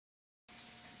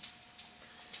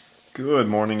Good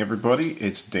morning, everybody.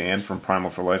 It's Dan from Primal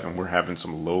for Life, and we're having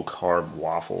some low-carb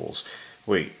waffles.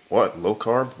 Wait, what?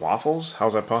 Low-carb waffles?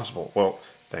 How's that possible? Well,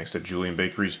 thanks to Julian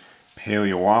Bakery's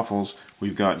Paleo Waffles,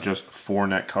 we've got just 4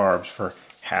 net carbs for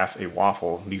half a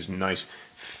waffle. These nice,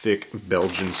 thick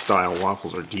Belgian-style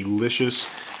waffles are delicious,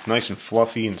 nice and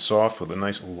fluffy and soft with a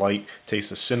nice light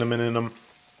taste of cinnamon in them,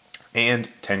 and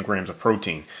 10 grams of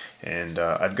protein. And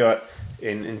I've got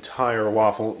an entire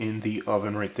waffle in the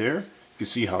oven right there. You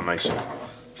can see how nice and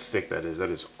thick that is. That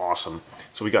is awesome.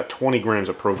 So we got 20 grams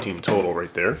of protein total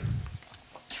right there.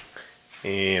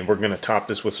 And we're going to top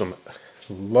this with some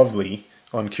lovely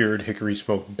uncured hickory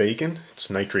smoked bacon. It's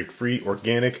nitrate free,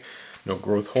 organic, no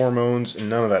growth hormones, and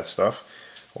none of that stuff.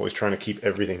 Always trying to keep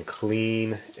everything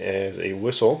clean as a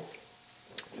whistle.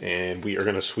 And we are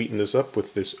going to sweeten this up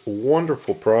with this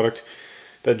wonderful product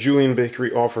that Julian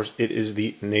Bakery offers. It is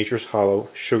the Nature's Hollow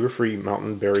sugar-free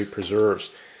mountain berry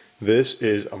preserves. This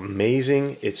is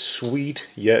amazing. It's sweet,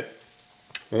 yet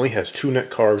only has 2 net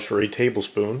carbs for a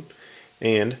tablespoon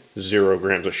and 0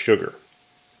 grams of sugar.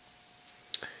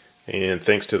 And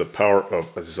thanks to the power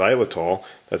of xylitol,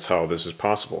 that's how this is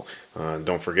possible.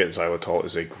 Don't forget, xylitol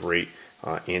is a great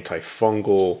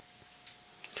antifungal.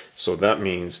 So that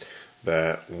means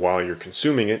that while you're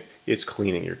consuming it, it's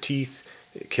cleaning your teeth,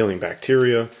 killing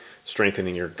bacteria,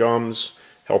 strengthening your gums,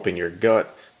 helping your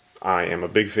gut. I am a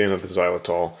big fan of the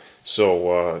xylitol.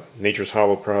 So Nature's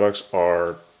Hollow products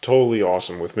are totally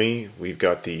awesome with me. We've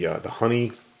got the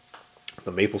honey,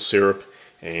 the maple syrup,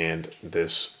 and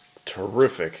this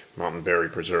terrific mountain berry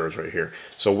preserves right here.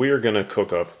 So we are going to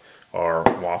cook up our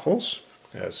waffles,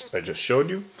 as I just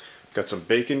showed you. Got some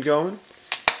bacon going,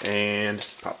 and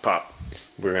pop pop.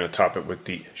 We're going to top it with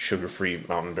the sugar-free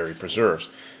mountain berry preserves.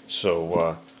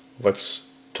 So let's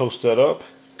toast that up,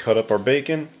 cut up our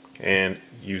bacon, and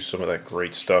use some of that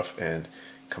great stuff and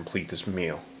complete this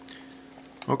meal.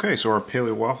 Okay, so our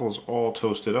Paleo waffle is all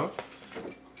toasted up,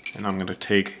 and I'm going to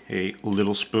take a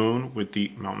little spoon with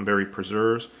the mountain berry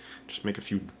preserves, just make a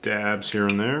few dabs here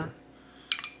and there.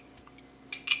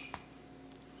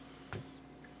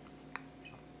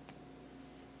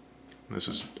 This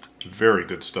is very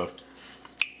good stuff.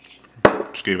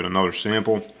 Just gave it another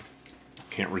sample.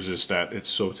 Can't resist that. It's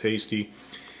so tasty.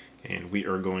 And we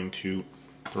are going to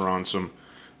throw on some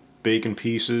bacon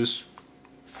pieces.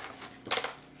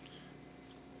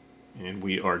 And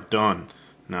we are done.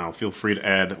 Now feel free to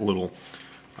add a little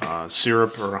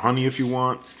syrup or honey if you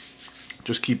want.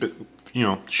 Just keep it, you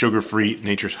know, sugar-free,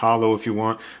 Nature's Hollow if you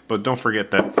want. But don't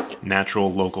forget that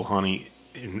natural local honey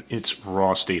in its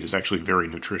raw state is actually very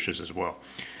nutritious as well.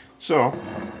 So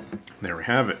there we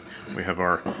have it. We have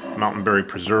our mountain berry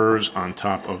preserves on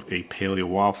top of a Paleo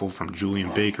waffle from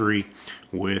Julian Bakery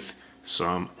with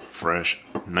some fresh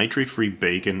nitrate-free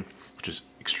bacon, which is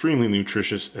extremely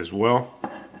nutritious as well.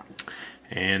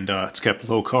 And it's kept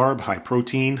low carb, high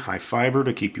protein, high fiber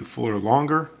to keep you fuller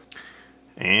longer,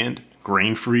 and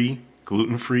grain-free,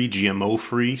 gluten-free,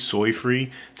 GMO-free, soy-free,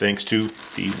 thanks to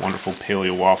the wonderful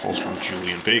Paleo waffles from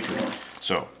Julian Bakery.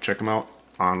 So check them out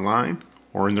online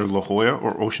or in their La Jolla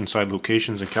or Oceanside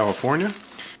locations in California.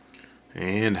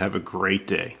 And have a great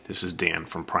day. This is Dan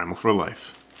from Primal for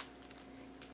Life.